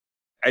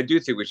I do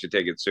think we should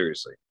take it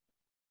seriously.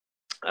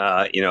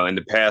 In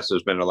the past,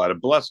 there's been a lot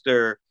of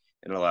bluster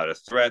and a lot of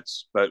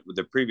threats, but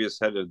the previous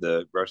head of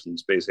the Russian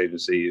Space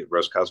Agency,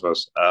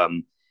 Roscosmos,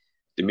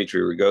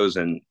 Dmitry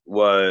Rogozin,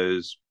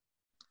 was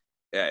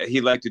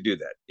he liked to do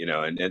that,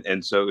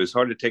 and so it was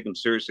hard to take him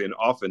seriously. And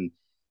often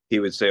he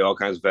would say all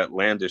kinds of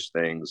outlandish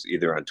things,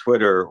 either on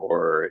Twitter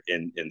or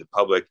in the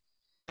public,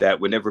 that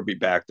would never be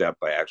backed up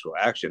by actual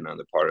action on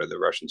the part of the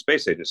Russian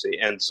Space Agency.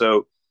 And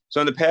so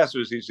in the past, it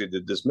was easy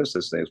to dismiss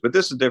these things, but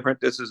this is different.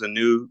 This is a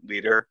new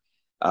leader.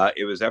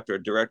 It was after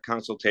a direct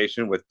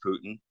consultation with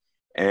Putin.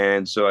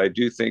 And so I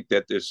do think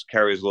that this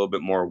carries a little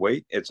bit more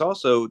weight. It's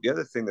also the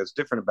other thing that's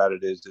different about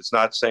it is it's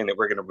not saying that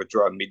we're going to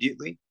withdraw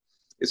immediately.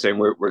 It's saying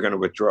we're going to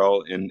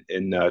withdraw in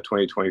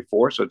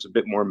 2024. So it's a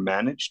bit more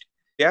managed.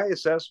 The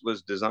ISS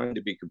was designed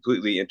to be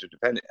completely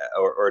interdependent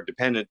or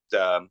dependent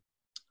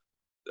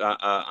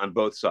on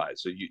both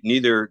sides. So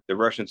neither the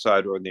Russian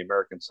side or the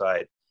American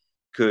side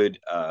could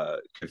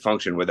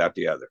function without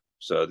the other.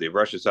 So the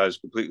Russian side is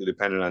completely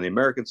dependent on the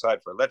American side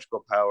for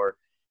electrical power.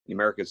 The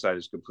American side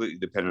is completely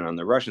dependent on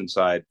the Russian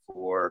side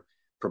for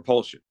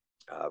propulsion,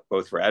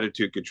 both for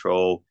attitude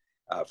control,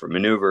 for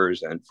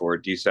maneuvers, and for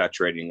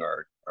desaturating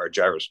our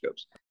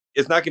gyroscopes.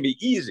 It's not going to be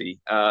easy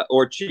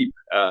or cheap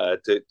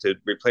to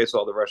replace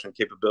all the Russian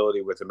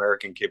capability with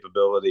American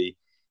capability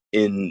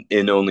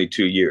in only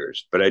 2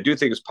 years. But I do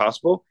think it's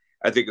possible.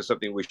 I think it's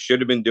something we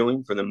should have been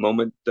doing from the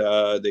moment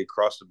they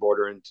crossed the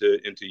border into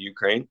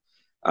Ukraine.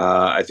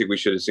 I think we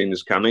should have seen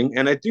this coming.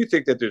 And I do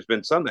think that there's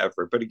been some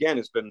effort, but again,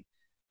 it's been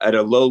at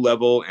a low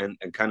level and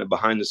kind of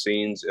behind the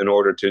scenes in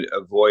order to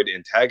avoid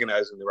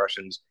antagonizing the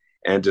Russians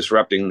and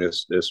disrupting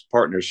this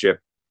partnership.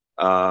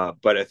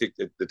 But I think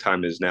that the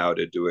time is now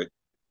to do it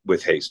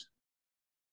with haste.